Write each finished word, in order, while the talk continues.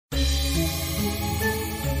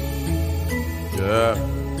Yeah.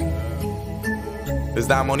 It's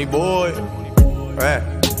that money boy. Hey.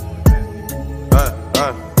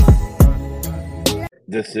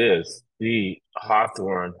 This is the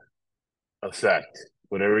Hawthorne effect.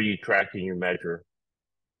 Whatever you track and you measure,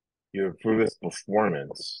 you improve its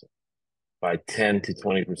performance by 10 to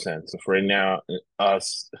 20%. So for right now,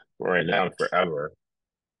 right now and forever,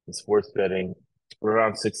 in sports betting, we're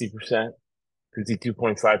around 60%.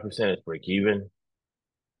 52.5% is break even.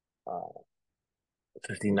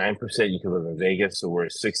 59% you can live in Vegas, so we're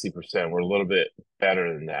at 60%. We're a little bit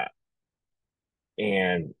better than that.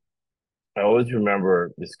 And I always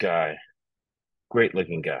remember this guy, great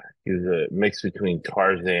looking guy. He was a mix between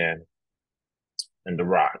Tarzan and The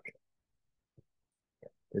Rock.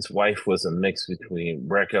 His wife was a mix between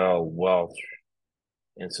Raquel Welch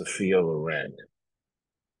and Sophia Loren.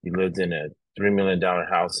 He lived in a $3 million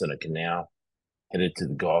house in a canal, headed to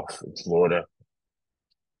the Gulf in Florida.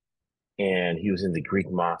 And he was in the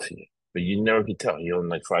Greek mafia, but you never could tell. He owned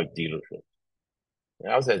like 5 dealerships.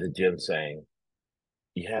 And I was at the gym saying,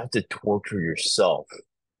 you have to torture yourself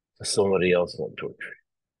so somebody else won't torture you.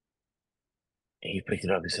 And he picked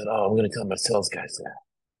it up. He said, oh, I'm going to tell my sales guys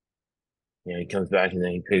that. He comes back and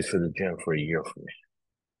then he pays for the gym for a year for me.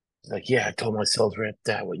 He's like, yeah, I told my sales rep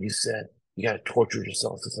that, what you said. You got to torture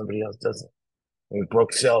yourself so somebody else doesn't. And we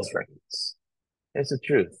broke sales records. That's the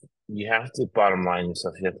truth. You have to bottom line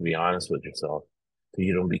yourself. You have to be honest with yourself so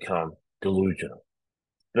you don't become delusional,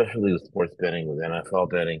 especially with sports betting, with NFL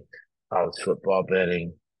betting, college football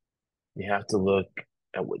betting. You have to look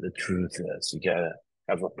at what the truth is. You got to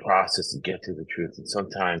have a process to get to the truth. And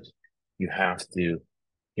sometimes you have to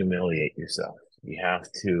humiliate yourself. You have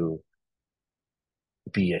to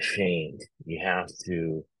be ashamed. You have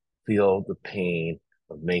to feel the pain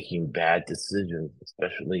of making bad decisions,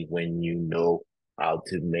 especially when you know how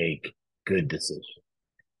to make good decisions.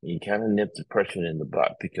 You kind of nip depression in the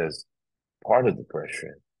butt because part of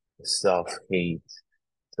depression is self-hate,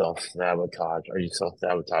 self-sabotage. Are you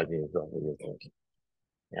self-sabotaging yourself with your thinking?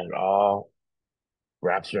 And it all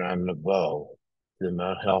wraps around the bow the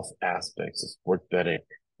mental health aspects of sports betting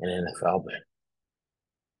and NFL betting.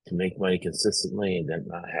 To make money consistently and then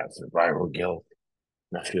not have survival guilt,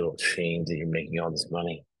 not feel ashamed that you're making all this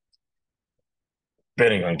money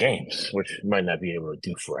betting on games, which you might not be able to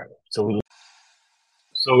do forever. So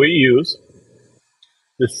we use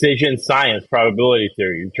decision science, probability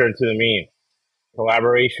theory, return to the mean,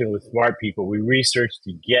 collaboration with smart people. We research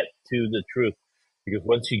to get to the truth because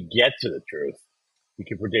once you get to the truth, you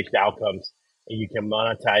can predict outcomes and you can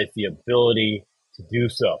monetize the ability to do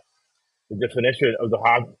so. The definition of the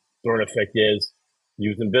Hawthorne effect is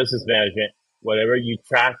used in business management. Whatever you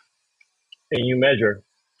track and you measure,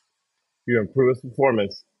 you improve its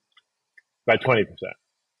performance by 20%.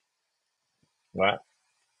 Right?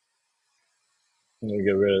 Let me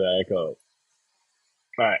get rid of that echo. All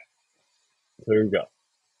right. So here we go.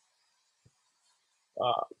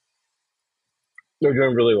 They're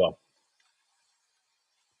doing really well.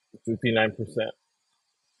 59%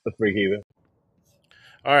 of break even.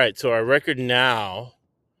 All right, so our record now,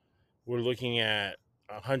 we're looking at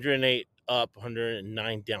 108 up,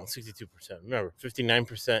 109 down, 62%. Remember,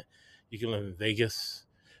 59% you can live in Vegas,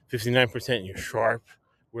 59% you're sharp,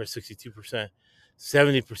 we're at 62%,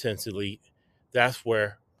 70% is elite. That's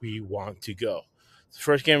where we want to go. The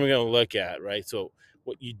first game we're going to look at, right? So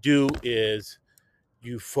what you do is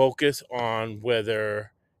you focus on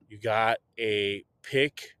whether you got a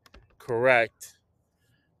pick correct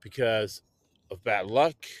because of bad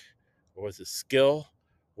luck, or was it skill?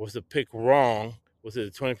 Was the pick wrong? Was it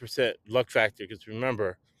a 20% luck factor? Because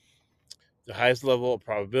remember, the highest level of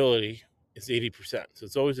probability is 80%. So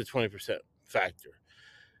it's always a 20% factor.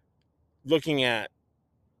 Looking at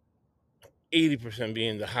 80%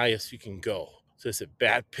 being the highest you can go. So it's a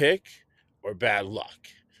bad pick or bad luck.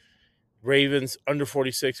 Ravens under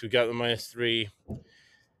 46, we got the -3.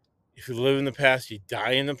 If you live in the past, you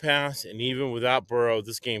die in the past. And even without Burrow,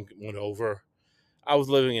 this game went over. I was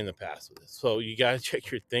living in the past with it. So you got to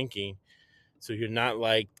check your thinking so you're not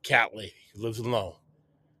like Cat Lady who lives alone,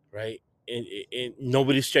 right? And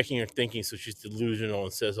nobody's checking your thinking, so she's delusional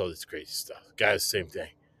and says all this crazy stuff. Guys, same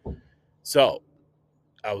thing. So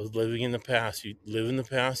I was living in the past. You live in the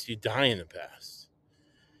past, you die in the past.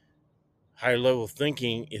 Higher level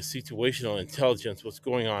thinking is situational intelligence, what's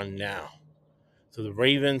going on now. So the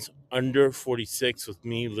Ravens under 46 with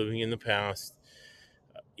me living in the past,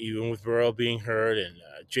 even with Burrow being hurt and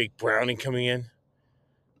Jake Browning coming in,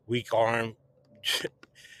 weak arm.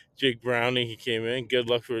 Jake Browning, he came in. Good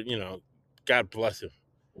luck for, God bless him.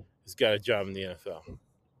 He's got a job in the NFL.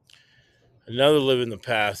 Another live in the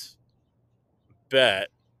past bet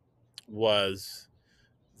was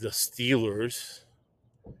the Steelers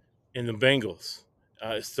and the Bengals.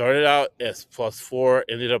 It started out as +4,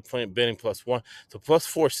 ended up betting +1. So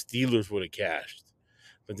 +4 Steelers would have cashed.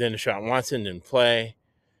 But then Deshaun Watson didn't play.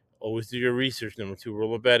 Always do your research. Number 2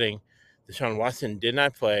 rule of betting. Deshaun Watson did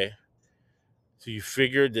not play. So you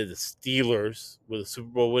figured that the Steelers, with a Super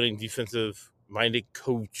Bowl winning defensive minded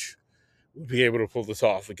coach, would be able to pull this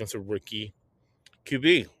off against a rookie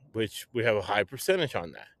QB, which we have a high percentage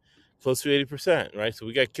on that, close to 80%, right? So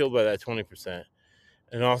we got killed by that 20%.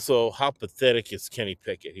 And also, how pathetic is Kenny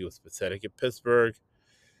Pickett? He was pathetic at Pittsburgh.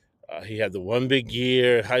 He had the one big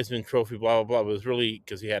year, Heisman Trophy, blah, blah, blah. But it was really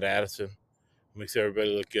because he had Addison, who makes everybody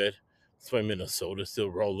look good. That's why Minnesota's still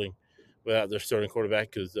rolling without their starting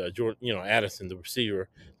quarterback because, Addison, the receiver,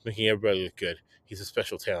 is making everybody look good. He's a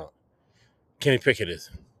special talent. Kenny Pickett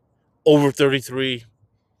is over 33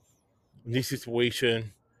 in this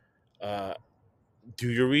situation. Do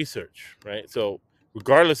your research, right? So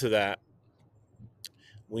regardless of that,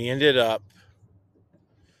 we ended up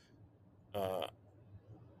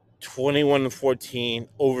 21-14,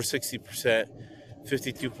 over 60%,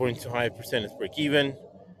 52.5% is break even.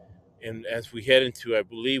 And as we head into, I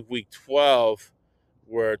believe, week 12,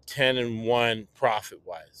 we're 10-1 profit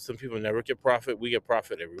wise. Some people never get profit. We get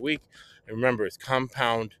profit every week. And remember, it's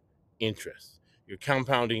compound interest. You're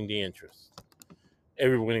compounding the interest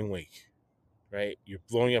every winning week, right? You're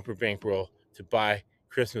blowing up your bankroll to buy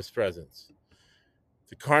Christmas presents.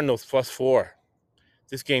 The Cardinals +4.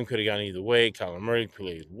 This game could have gone either way. Kyler Murray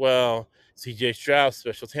played well. CJ Stroud,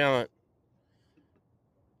 special talent.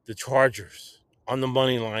 The Chargers on the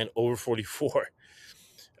money line, over 44.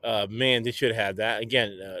 Man, they should have had that.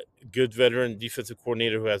 Again, good veteran defensive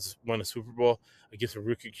coordinator who has won a Super Bowl against a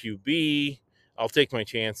rookie QB. I'll take my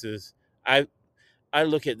chances. I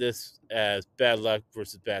look at this as bad luck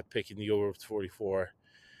versus bad pick in the over 44.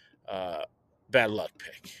 Bad luck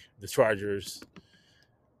pick. The Chargers.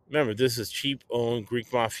 Remember, this is cheap-owned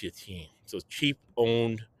Greek Mafia team. So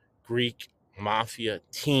cheap-owned Greek Mafia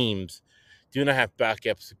teams do not have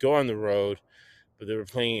backups to go on the road, but they were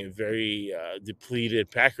playing a very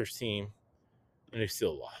depleted Packers team, and they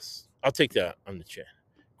still lost. I'll take that on the chin.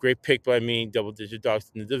 Great pick by me, double-digit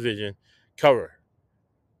dogs in the division. Cover.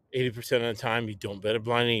 80% of the time, you don't bet it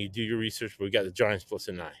blindly. You do your research, but we got the Giants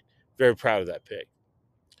 +9. Very proud of that pick.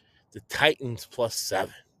 The Titans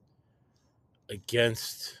 +7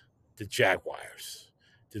 against the Jaguars.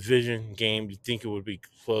 Division game, you think it would be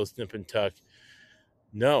close, nip and tuck.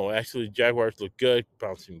 No, actually, the Jaguars look good,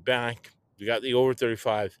 bouncing back. We got the over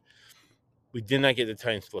 35. We did not get the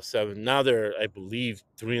Titans +7. Now they're, I believe,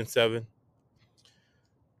 3-7.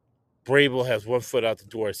 Brable has one foot out the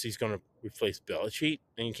door, so he's going to replace Belichick,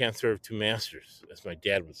 and you can't serve two masters, as my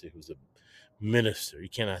dad would say, who's a minister. You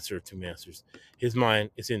cannot serve two masters. His mind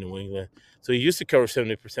is in New England. So he used to cover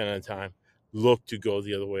 70% of the time. Look to go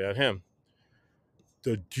the other way on him.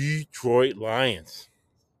 The Detroit Lions.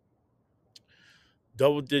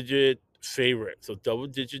 Double-digit favorite. So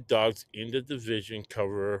double-digit dogs in the division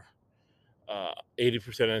cover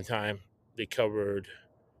 80% of the time. They covered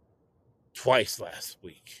twice last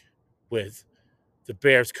week with the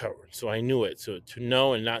Bears covered. So I knew it. So to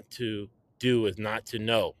know and not to do is not to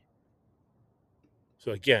know.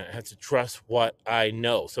 So again, I have to trust what I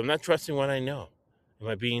know. So I'm not trusting what I know. Am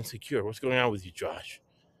I being insecure? What's going on with you, Josh?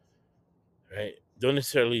 Right? Don't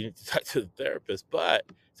necessarily need to talk to the therapist, but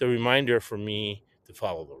it's a reminder for me to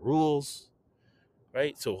follow the rules.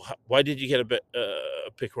 Right? So why did you get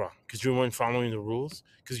a pick wrong? Because you weren't following the rules?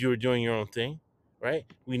 Because you were doing your own thing? Right?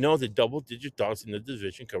 We know that double-digit dogs in the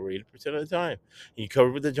division cover 80% of the time. And you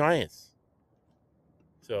covered with the Giants.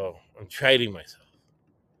 So I'm chiding myself.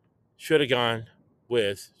 Should have gone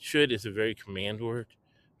with, should is a very command word,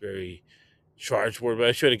 very charged word, but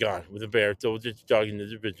I should have gone with the Bears, double-digit dog in the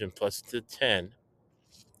division, plus the 10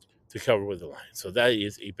 to cover with the line. So that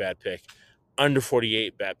is a bad pick. Under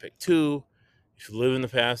 48, bad pick 2. If you live in the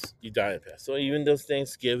past, you die in the past. So even though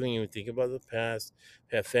Thanksgiving, you think about the past,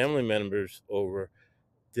 have family members over,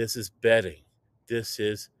 this is betting. This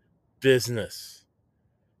is business.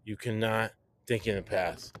 You cannot think in the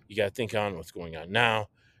past. You got to think on what's going on now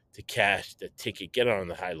to cash that ticket, get it on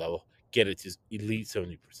the high level, get it to elite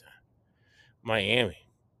 70%. Miami,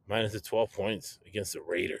 minus the 12 points against the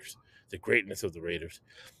Raiders. The greatness of the Raiders.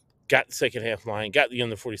 Got the second half line, got the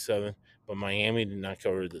under 47, but Miami did not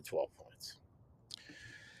cover the 12 points.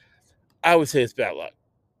 I would say it's bad luck.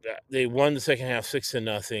 They won the second half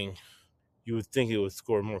 6-0. You would think it would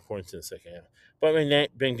score more points in the second half. But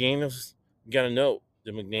McDaniels, you got to know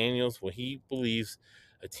that McDaniels, when he believes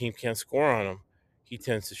a team can't score on him, he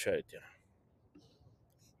tends to shut it down.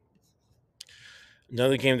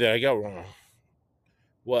 Another game that I got wrong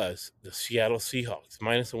was the Seattle Seahawks,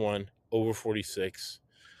 -1, over 46.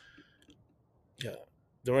 Yeah.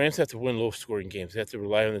 The Rams have to win low-scoring games. They have to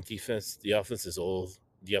rely on the defense. The offense is old.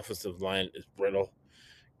 The offensive line is brittle.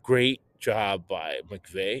 Great job by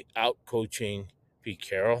McVay out-coaching Pete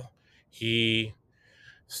Carroll. He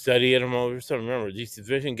studied them over. So remember, these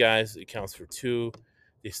division guys, it counts for 2.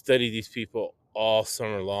 They study these people all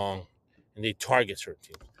summer long, and they target certain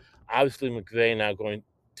teams. Obviously, McVay now going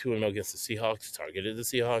 2-0 against the Seahawks, targeted the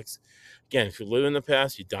Seahawks. Again, if you live in the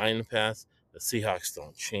past, you die in the past. The Seahawks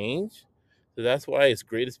don't change. So that's why, as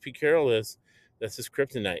great as Pete Carroll is, that's his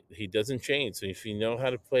kryptonite. He doesn't change. So if you know how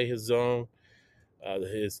to play his zone,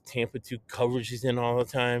 his Tampa 2 coverage he's in all the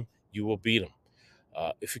time, you will beat him.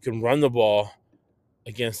 If you can run the ball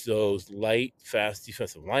against those light, fast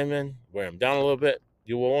defensive linemen, wear them down a little bit,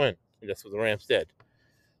 you will win. And that's what the Rams did.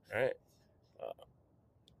 All right.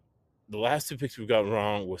 The last 2 picks we got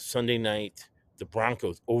wrong was Sunday night, the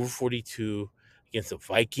Broncos over 42 against the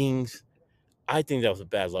Vikings. I think that was a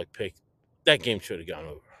bad luck pick. That game should have gone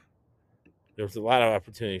over. There was a lot of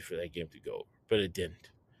opportunity for that game to go over, but it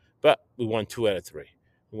didn't. But we won 2 out of 3.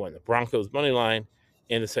 We won the Broncos money line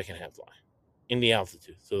and the second half line in the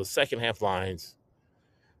altitude. So the second half lines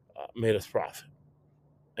made us profit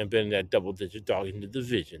and been that double-digit dog in the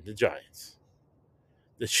division, the Giants.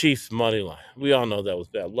 The Chiefs money line. We all know that was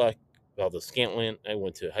bad luck. Valdez Scantling. I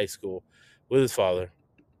went to high school with his father.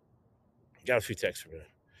 Got a few texts from him.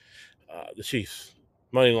 The Chiefs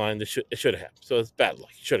money line. It should have happened. So it's bad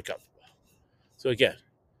luck. He should have caught the ball. So again,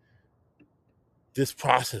 this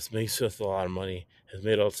process makes us a lot of money. Has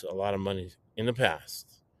made us a lot of money in the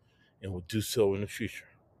past, and will do so in the future.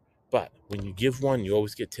 But when you give 1, you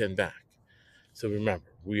always get 10 back. So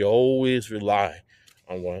remember, we always rely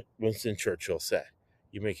on what Winston Churchill said.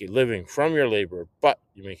 You make a living from your labor, but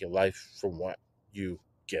you make a life from what you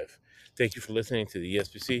give. Thank you for listening to the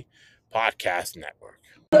ESPC Podcast Network.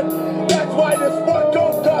 That's why this sport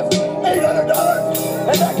don't cost $800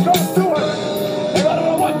 and that costs $200. And I don't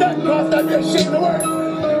know what that costs. I'd be ashamed of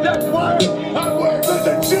work. That's why